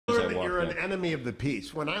you're an enemy of the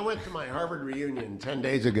peace. When I went to my Harvard reunion 10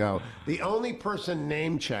 days ago, the only person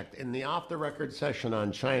name-checked in the off-the-record session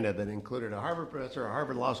on China that included a Harvard professor, a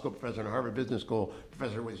Harvard Law School professor, and a Harvard Business School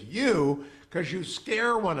professor was you, because you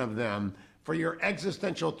scare one of them for your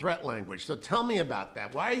existential threat language. So tell me about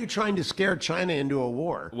that. Why are you trying to scare China into a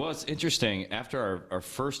war? Well, it's interesting. After our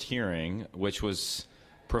first hearing, which was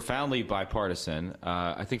profoundly bipartisan,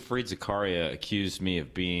 I think Fareed Zakaria accused me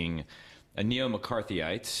of being a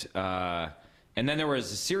neo-McCarthyite. And then there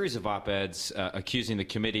was a series of op-eds accusing the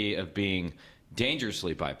committee of being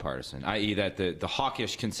dangerously bipartisan, i.e. that the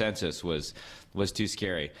hawkish consensus was too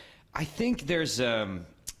scary. I think there's an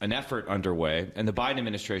effort underway, and the Biden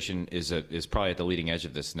administration is probably at the leading edge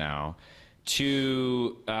of this now,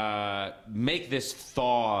 to make this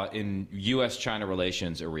thaw in U.S.-China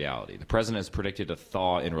relations a reality. The president has predicted a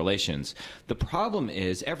thaw in relations. The problem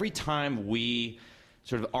is every time we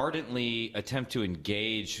sort of ardently attempt to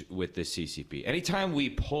engage with the CCP, anytime we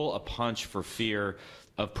pull a punch for fear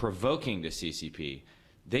of provoking the CCP,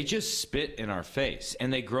 they just spit in our face,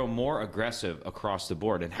 and they grow more aggressive across the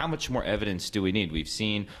board. And how much more evidence do we need? We've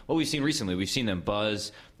seen what we've seen recently. We've seen them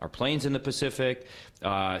buzz our planes in the Pacific,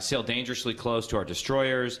 sail dangerously close to our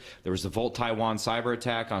destroyers. There was the Volt Taiwan cyber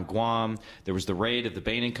attack on Guam. There was the raid of the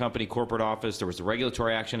Bain & Company corporate office. There was the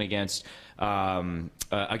regulatory action against Micron.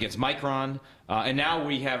 And now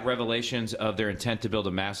we have revelations of their intent to build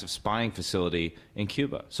a massive spying facility in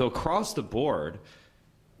Cuba. So across the board,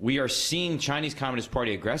 we are seeing Chinese Communist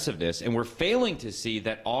Party aggressiveness, and we're failing to see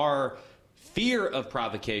that our fear of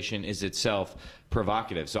provocation is itself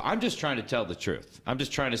provocative. So I'm just trying to tell the truth. I'm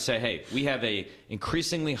just trying to say, hey, we have a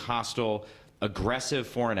increasingly hostile, aggressive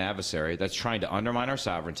foreign adversary that's trying to undermine our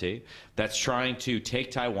sovereignty, that's trying to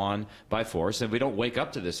take Taiwan by force. And if we don't wake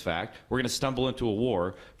up to this fact, we're going to stumble into a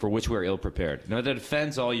war for which we're ill-prepared. Now, that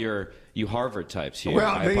offends all you Harvard types here.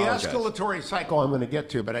 Well, the escalatory cycle I'm going to get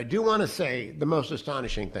to, but I do want to say the most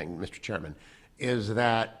astonishing thing, Mr. Chairman, is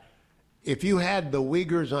that if you had the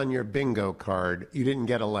Uyghurs on your bingo card, you didn't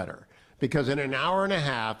get a letter. Because in an hour and a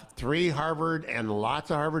half, 3 Harvard and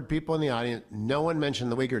lots of Harvard people in the audience, no one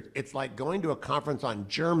mentioned the Uyghurs. It's like going to a conference on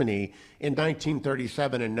Germany in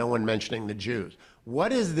 1937 and no one mentioning the Jews.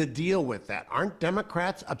 What is the deal with that? Aren't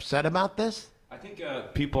Democrats upset about this? I think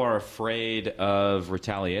people are afraid of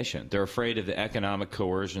retaliation. They're afraid of the economic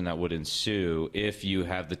coercion that would ensue if you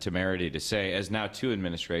have the temerity to say, as now 2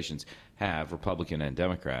 administrations have, Republican and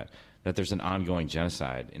Democrat, that there's an ongoing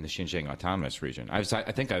genocide in the Xinjiang Autonomous Region. I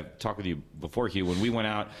think I've talked with you before, Hugh. When we went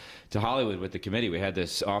out to Hollywood with the committee, we had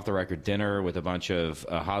this off-the-record dinner with a bunch of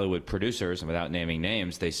Hollywood producers, and without naming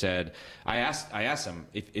names, they said, I asked them,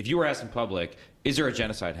 if you were asked in public, is there a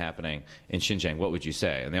genocide happening in Xinjiang, what would you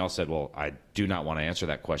say? And they all said, well, I do not want to answer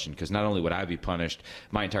that question, because not only would I be punished,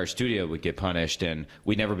 my entire studio would get punished, and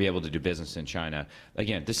we'd never be able to do business in China.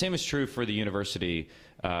 Again, the same is true for the university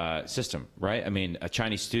system, right? I mean,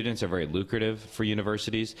 Chinese students are very lucrative for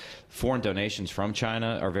universities. Foreign donations from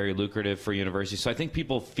China are very lucrative for universities. So I think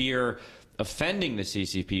people fear offending the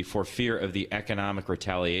CCP for fear of the economic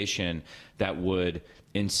retaliation that would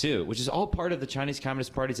ensue, which is all part of the Chinese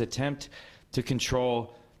Communist Party's attempt to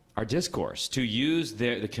control our discourse, to use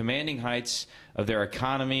the commanding heights of their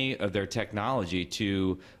economy, of their technology,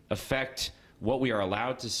 to affect what we are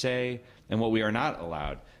allowed to say and what we are not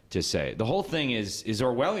allowed to say. The whole thing is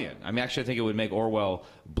Orwellian. I mean, actually, I think it would make Orwell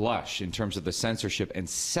blush in terms of the censorship and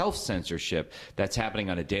self-censorship that's happening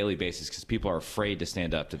on a daily basis because people are afraid to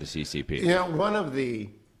stand up to the CCP. You know, one of the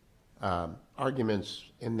arguments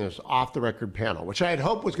in this off-the-record panel, which I had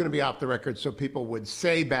hoped was going to be off the record so people would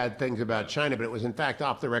say bad things about China, but it was in fact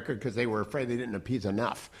off the record because they were afraid they didn't appease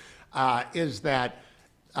enough, is that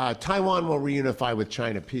Taiwan will reunify with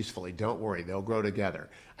China peacefully. Don't worry, they'll grow together.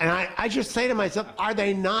 And I just say to myself, are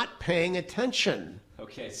they not paying attention?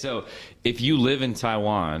 Okay, so if you live in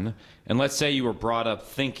Taiwan, and let's say you were brought up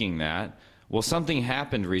thinking that, well, something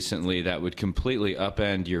happened recently that would completely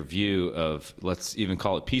upend your view of, let's even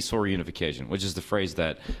call it peaceful reunification, which is the phrase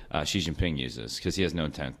that Xi Jinping uses, because he has no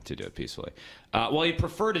intent to do it peacefully. Well, he'd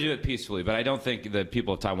prefer to do it peacefully, but I don't think the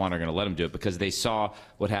people of Taiwan are going to let him do it because they saw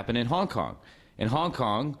what happened in Hong Kong. In Hong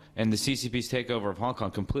Kong, and the CCP's takeover of Hong Kong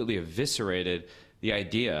completely eviscerated the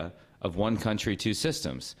idea of one country, 2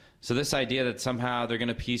 systems. So this idea that somehow they're going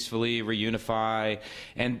to peacefully reunify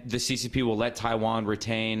and the CCP will let Taiwan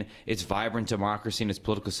retain its vibrant democracy and its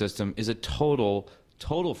political system is a total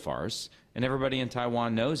farce, and everybody in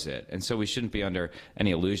Taiwan knows it. And so we shouldn't be under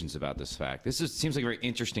any illusions about this fact. Seems like a very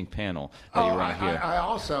interesting panel that you run here.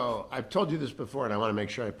 I've told you this before, and I want to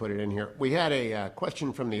make sure I put it in here. We had a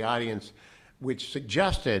question from the audience which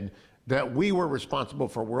suggested that we were responsible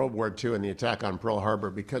for World War II and the attack on Pearl Harbor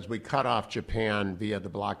because we cut off Japan via the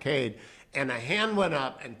blockade. And a hand went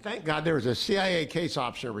up, and thank God there was a CIA case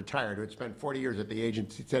officer retired who had spent 40 years at the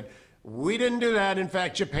agency. He said, we didn't do that. In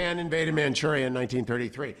fact, Japan invaded Manchuria in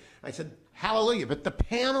 1933. I said, hallelujah. But the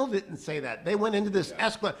panel didn't say that. They went into this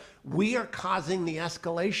escalation. We are causing the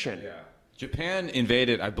escalation. Yeah. Japan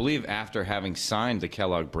invaded, I believe, after having signed the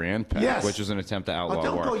Kellogg Brand Pact, Yes. which was an attempt to outlaw war.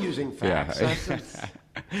 Don't go using facts. Yeah.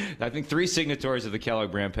 I think 3 signatories of the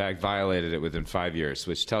Kellogg Brand Pact violated it within 5 years,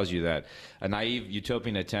 which tells you that a naive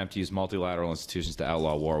utopian attempt to use multilateral institutions to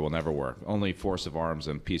outlaw war will never work. Only force of arms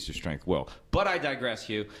and peace or strength will. But I digress,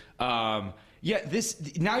 Hugh. Now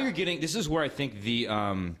you're getting, this is where I think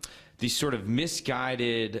the sort of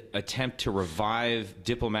misguided attempt to revive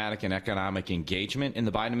diplomatic and economic engagement in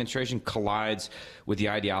the Biden administration collides with the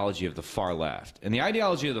ideology of the far left. And the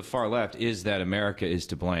ideology of the far left is that America is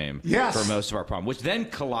to blame for most of our problems, which then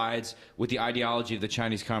collides with the ideology of the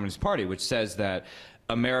Chinese Communist Party, which says that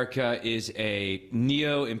America is a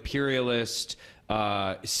neo-imperialist,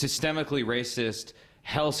 systemically racist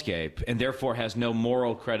hellscape and therefore has no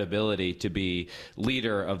moral credibility to be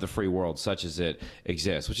leader of the free world such as it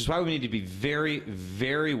exists, which is why we need to be very,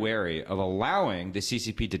 very wary of allowing the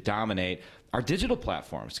CCP to dominate our digital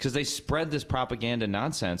platforms, because they spread this propaganda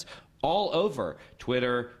nonsense all over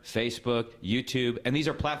Twitter, Facebook, YouTube, and these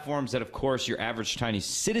are platforms that, of course, your average Chinese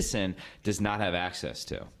citizen does not have access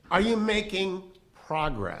to. Are you making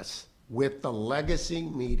progress with the legacy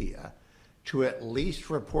media to at least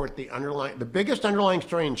report the biggest underlying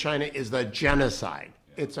story in China is the genocide?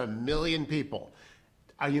 It's 1 million people.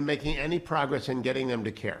 Are you making any progress in getting them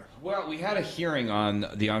to care? Well, we had a hearing on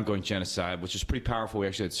the ongoing genocide, which was pretty powerful. We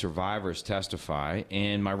actually had survivors testify,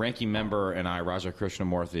 and my ranking member and I, Raja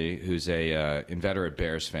Krishnamurthy, who's a inveterate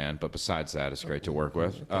Bears fan, but besides that, it's great to work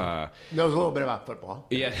with. Knows a little bit about football.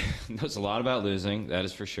 Yeah, knows a lot about losing, that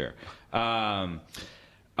is for sure.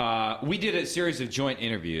 We did a series of joint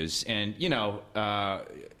interviews, and, you know,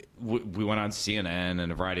 we went on CNN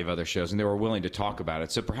and a variety of other shows, and they were willing to talk about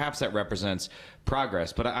it. So perhaps that represents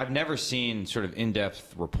progress. But I've never seen sort of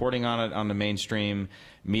in-depth reporting on it on the mainstream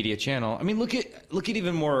media channel. I mean, look at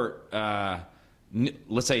even more,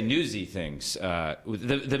 let's say, newsy things.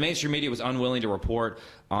 The mainstream media was unwilling to report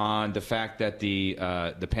on the fact that the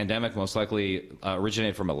pandemic most likely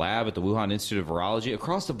originated from a lab at the Wuhan Institute of Virology.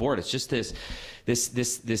 Across the board, it's just this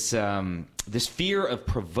fear of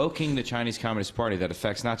provoking the Chinese Communist Party that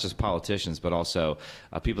affects not just politicians but also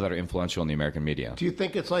people that are influential in the American media. Do you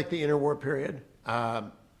think it's like the interwar period?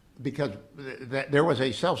 Because there was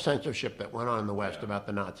a self-censorship that went on in the West about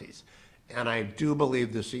the Nazis. And I do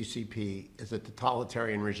believe the CCP is a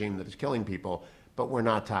totalitarian regime that is killing people, but we're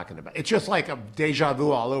not talking about it. It's just like a deja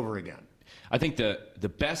vu all over again. I think the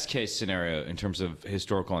best case scenario in terms of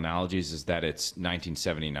historical analogies is that it's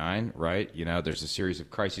 1979, right? You know, there's a series of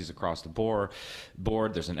crises across the board.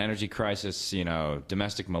 There's an energy crisis, you know,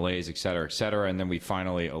 domestic malaise, et cetera, and then we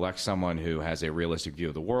finally elect someone who has a realistic view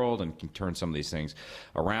of the world and can turn some of these things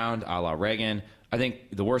around, a la Reagan. I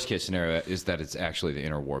think the worst case scenario is that it's actually the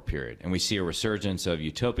interwar period, and we see a resurgence of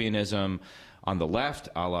utopianism on the left,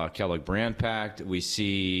 a la Kellogg Brand Pact. We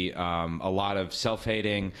see a lot of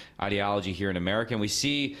self-hating ideology here in America, and we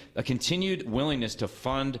see a continued willingness to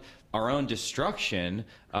fund our own destruction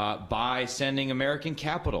by sending American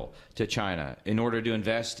capital to China in order to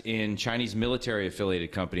invest in Chinese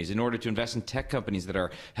military-affiliated companies, in order to invest in tech companies that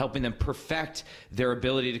are helping them perfect their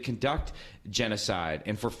ability to conduct genocide.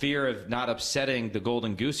 And for fear of not upsetting the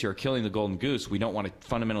golden goose here, killing the golden goose, we don't want to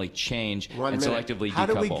fundamentally change and selectively decouple. How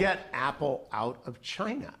do we get Apple out of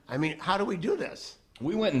China? I mean, how do we do this?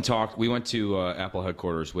 We went and talked. We went to Apple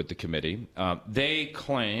headquarters with the committee. They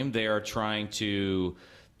claim they are trying to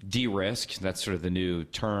de-risk. That's sort of the new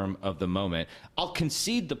term of the moment. I'll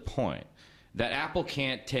concede the point that Apple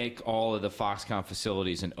can't take all of the Foxconn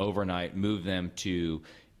facilities and overnight move them to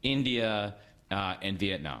India and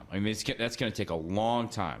Vietnam. I mean, that's going to take a long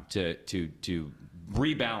time to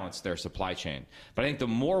rebalance their supply chain. But I think the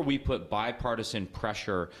more we put bipartisan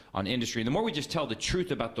pressure on industry, the more we just tell the truth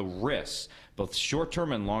about the risks, both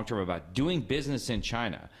short-term and long-term, about doing business in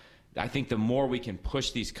China, I think the more we can push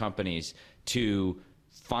these companies to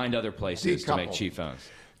find other places to make cheap phones.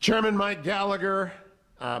 Chairman Mike Gallagher,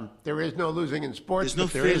 there is no losing in sports,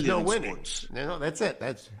 but there is no winning. No, that's it.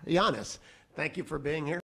 That's Giannis. Thank you for being here.